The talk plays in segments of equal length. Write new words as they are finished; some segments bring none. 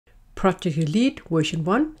Project Elite version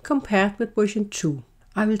 1 compared with version 2.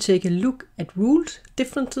 I will take a look at rules,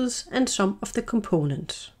 differences and some of the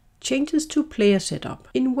components. Changes to player setup.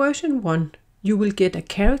 In version 1, you will get a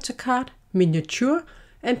character card, miniature,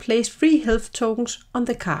 and place 3 health tokens on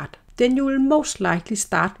the card. Then you will most likely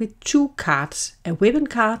start with 2 cards, a weapon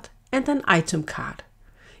card and an item card.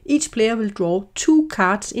 Each player will draw 2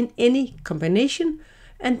 cards in any combination,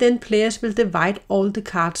 and then players will divide all the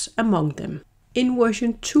cards among them. In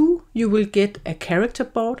version 2, you will get a character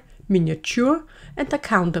board, miniature, and a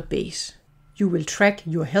counter base. You will track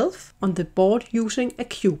your health on the board using a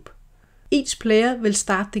cube. Each player will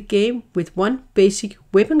start the game with 1 basic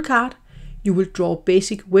weapon card. You will draw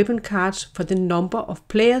basic weapon cards for the number of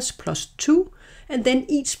players plus 2, and then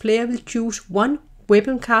each player will choose 1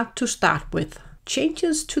 weapon card to start with.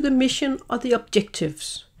 Changes to the mission or the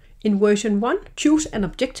objectives. In version 1, choose an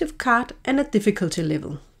objective card and a difficulty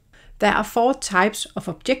level. There are 4 types of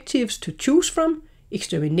objectives to choose from: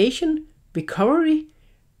 extermination, recovery,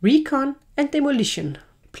 recon and demolition.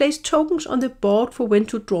 Place tokens on the board for when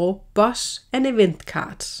to draw boss and event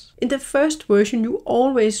cards. In the first version, you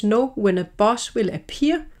always know when a boss will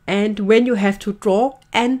appear and when you have to draw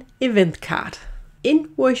an event card. In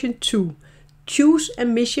version 2, choose a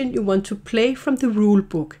mission you want to play from the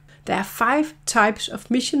rulebook. There are 5 types of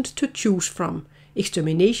missions to choose from: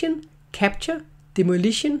 extermination, capture,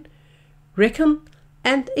 demolition, recon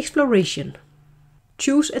and exploration.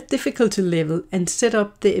 Choose a difficulty level and set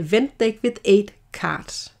up the event deck with 8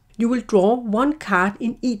 cards. You will draw 1 card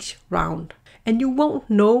in each round, and you won't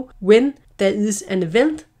know when there is an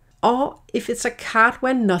event or if it's a card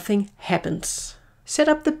where nothing happens. Set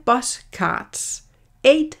up the boss cards.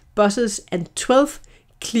 8 bosses and 12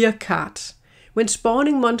 clear cards. When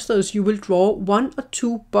spawning monsters, you will draw 1 or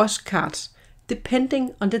 2 boss cards,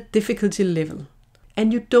 depending on the difficulty level,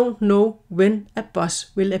 and you don't know when a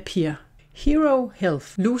boss will appear. Hero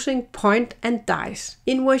health, losing point and dice.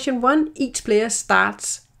 In version 1, each player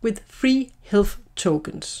starts with 3 health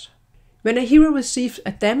tokens. When a hero receives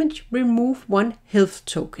a damage, remove 1 health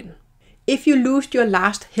token. If you lose your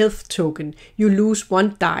last health token, you lose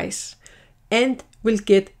 1 dice and will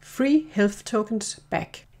get 3 health tokens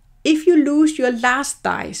back. If you lose your last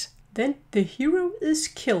dice, then the hero is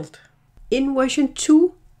killed. In version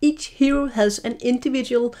 2, each hero has an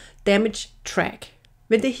individual damage track.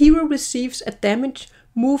 When the hero receives a damage,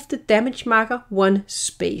 move the damage marker 1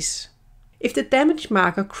 space. If the damage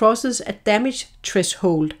marker crosses a damage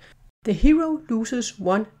threshold, the hero loses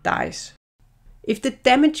 1 dice. If the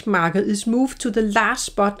damage marker is moved to the last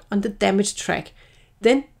spot on the damage track,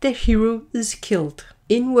 then the hero is killed.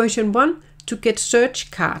 In version 1, to get search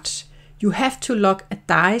cards, you have to log a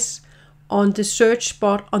dice on the search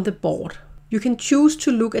spot on the board. You can choose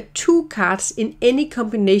to look at 2 cards in any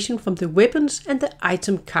combination from the weapons and the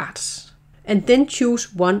item cards, and then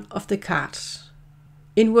choose 1 of the cards.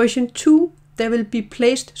 In version 2, there will be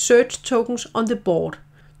placed search tokens on the board.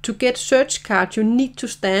 To get search cards, you need to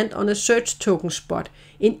stand on a search token spot.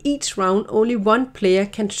 In each round, only 1 player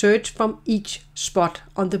can search from each spot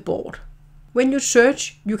on the board. When you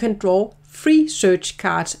search, you can draw 3 search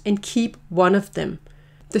cards and keep 1 of them.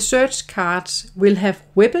 The search cards will have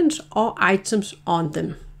weapons or items on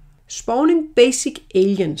them. Spawning basic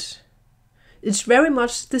aliens. It's very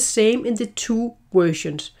much the same in the 2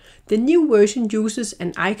 versions. The new version uses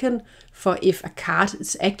an icon for if a card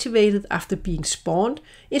is activated after being spawned,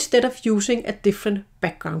 instead of using a different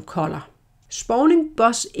background color. Spawning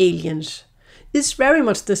boss aliens is very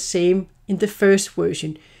much the same in the first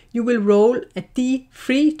version. You will roll a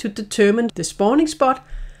D3 to determine the spawning spot,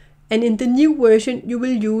 and in the new version you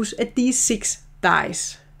will use a D6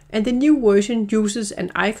 dice. And the new version uses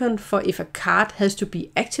an icon for if a card has to be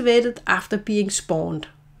activated after being spawned.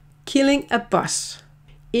 Killing a boss.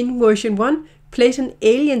 In version 1, place an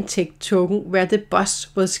alien tech token where the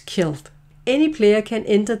boss was killed. Any player can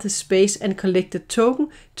enter the space and collect a token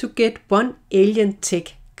to get 1 alien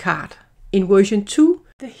tech card. In version 2,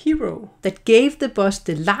 the hero that gave the boss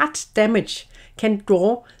the large damage can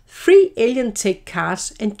draw 3 alien tech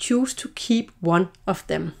cards and choose to keep 1 of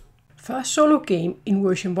them. For a solo game in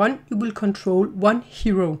version 1, you will control 1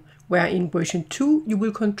 hero, where in version 2 you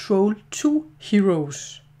will control 2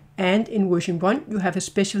 heroes. And in version 1 you have a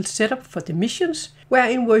special setup for the missions, where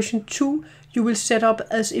in version 2 you will set up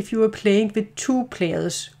as if you were playing with 2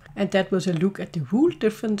 players. And that was a look at the rule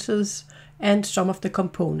differences and some of the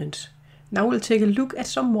components. Now we'll take a look at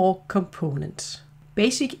some more components.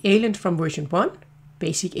 Basic aliens from version 1,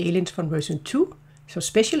 basic aliens from version 2, so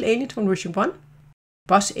special aliens from version 1,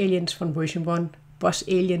 boss aliens from version 1, boss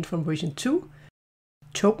alien from version 2,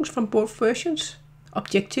 tokens from both versions,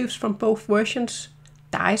 objectives from both versions,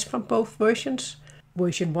 dice from both versions.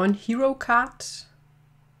 Version 1 hero cards.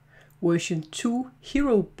 Version 2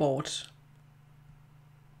 hero boards.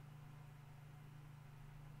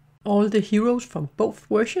 All the heroes from both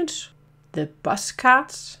versions. The boss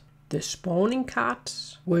cards. The spawning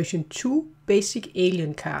cards. Version 2 basic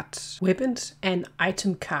alien cards. Weapons and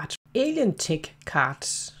item cards. Alien tech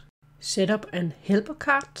cards. Setup and helper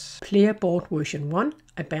cards. Player board version 1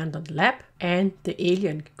 abandoned lab and the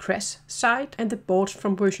alien crash site, and the boards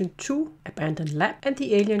from version 2 abandoned lab and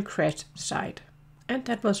the alien crash site. And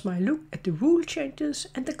that was my look at the rule changes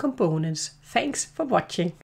and the components. Thanks for watching.